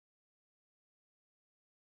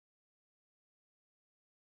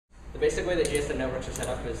basic way that GSM networks are set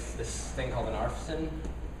up is this thing called an ARF-SYN.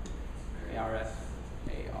 ARF.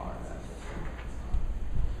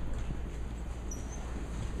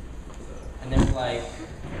 And there's like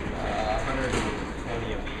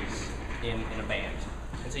 120 of these in a band.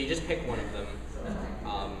 And so you just pick one of them.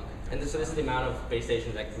 And so this is the amount of base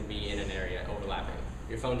stations that can be in an area overlapping.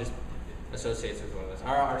 Your phone just associates with one of those.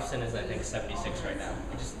 Our ARF-SYN is, I think, 76 right now.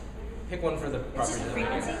 You just pick one for the properties of the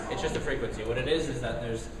frequency. It's just a frequency. What it is that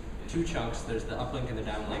there's two chunks. There's the uplink and the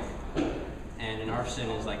downlink. And an ARF-SYN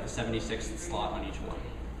is like the 76th slot on each one.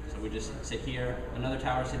 So we just sit here. Another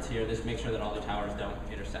tower sits here. This makes sure that all the towers don't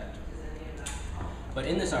intersect. But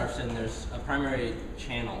in this ARF-SYN, there's a primary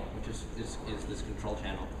channel, which is this control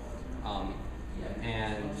channel.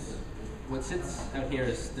 And what sits out here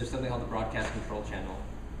is there's something called the broadcast control channel.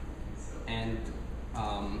 And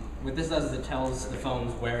what this does is it tells the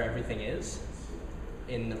phones where everything is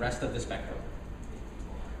in the rest of the spectrum.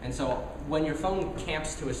 And so when your phone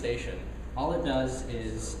camps to a station, all it does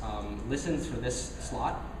is listens for this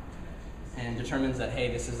slot and determines that, hey,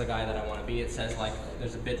 this is the guy that I want to be. It says, like,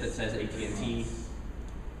 there's a bit that says AT&T.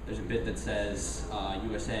 There's a bit that says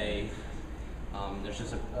USA.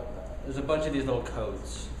 There's a bunch of these little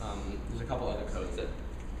codes. There's a couple other codes that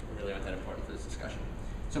really aren't that important for this discussion.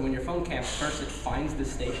 So when your phone camps, first it finds this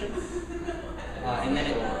station, and then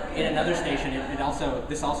in another station,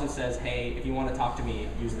 this also says, hey, if you want to talk to me,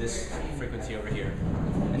 use this frequency over here.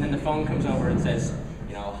 And then the phone comes over and says,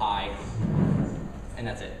 hi, and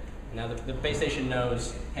that's it. Now the base station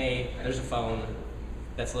knows, hey, there's a phone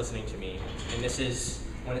that's listening to me, and this is,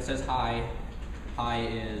 when it says hi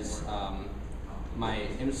is my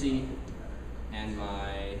MC and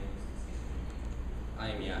my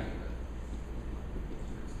IMEI.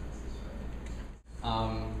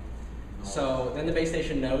 So then the base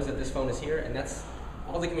station knows that this phone is here, and that's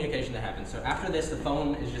all the communication that happens. So after this, the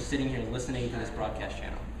phone is just sitting here listening to this broadcast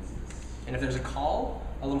channel. And if there's a call,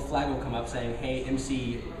 a little flag will come up saying, hey,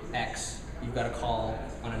 MC X, you've got a call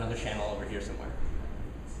on another channel over here somewhere.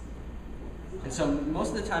 And so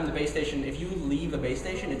most of the time, the base station, if you leave a base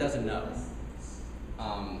station, it doesn't know.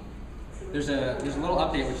 There's a little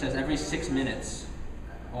update which says every 6 minutes,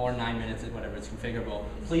 or 9 minutes, whatever, it's configurable,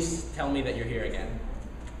 please tell me that you're here again.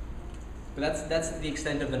 But that's the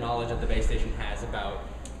extent of the knowledge that the base station has about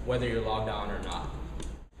whether you're logged on or not.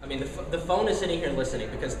 I mean, the phone is sitting here listening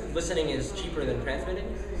because listening is cheaper than transmitting.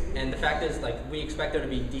 And the fact is, like, we expect there to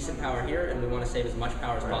be decent power here, and we want to save as much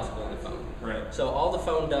power as possible in the phone. Right. So all the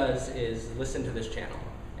phone does is listen to this channel.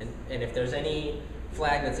 And if there's any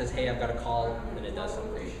flag that says, hey, I've got a call, then it does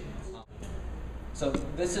something. So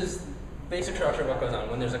this is basic structure of what goes on.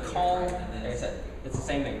 When there's a call, like I said, it's the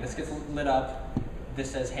same thing. This gets lit up. This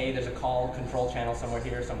says, hey, there's a call control channel somewhere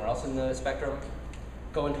here, somewhere else in the spectrum.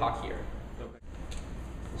 Go and talk here.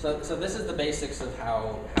 So this is the basics of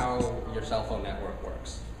how your cell phone network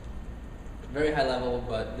works. Very high level,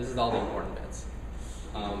 but this is all the important bits.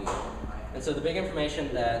 And so the big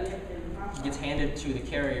information that gets handed to the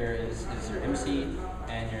carrier is your MC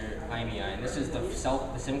and your IMEI. And this is the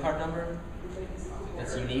SIM card number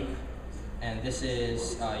that's unique. And this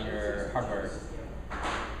is your hardware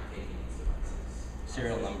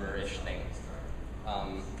serial number-ish thing.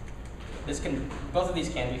 Both of these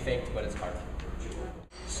can be faked, but it's hard.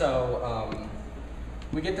 So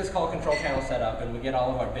we get this call control channel set up, and we get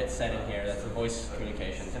all of our bits set in here. That's the voice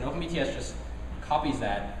communications. And OpenBTS just copies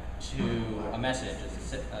that to a message,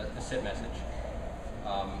 a SIP message,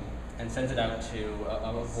 and sends it out to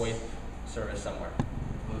a VoIP service somewhere.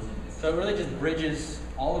 So it really just bridges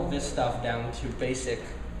all of this stuff down to basic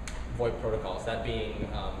VoIP protocols, that being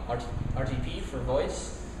RTP for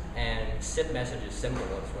voice and SIP messages, simple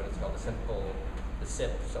is what it's called, the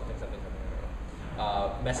SIP something,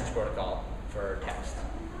 message protocol for text.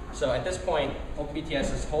 So at this point,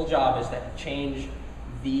 OpenBTS's whole job is to change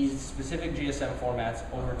these specific GSM formats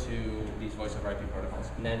over to these voice over IP protocols.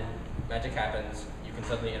 And then magic happens, you can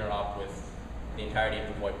suddenly interop with the entirety of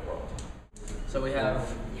the VoIP world. So we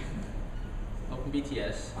have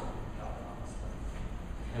OpenBTS,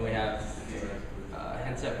 and we have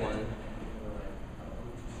handset 1 and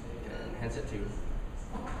handset 2.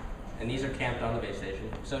 And these are camped on the base station.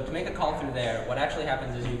 So to make a call through there, what actually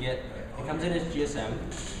happens is it comes in as GSM,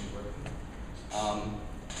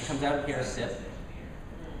 it comes out here as SIP,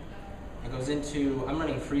 it goes into, I'm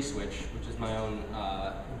running FreeSwitch, which is my own,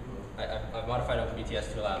 I've modified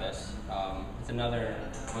OpenBTS to allow this. It's another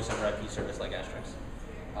voice over IP service like Asterisk.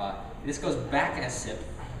 This goes back as SIP,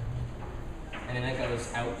 and then it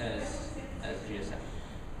goes out as GSM.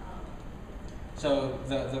 So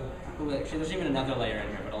actually, there's even another layer in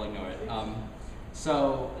here, but I'll ignore it.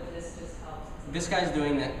 So this guy's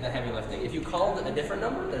doing the heavy lifting. If you called a different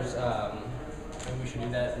number, there's maybe we should do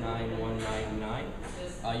that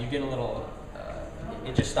 9199. You get a little.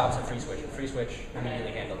 It just stops at free switch. Free switch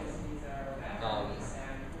immediately handled.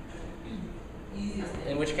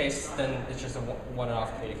 In which case, then it's just a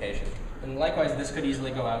one-off communication. And likewise, this could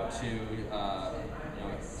easily go out to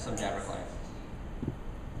some Jabber client.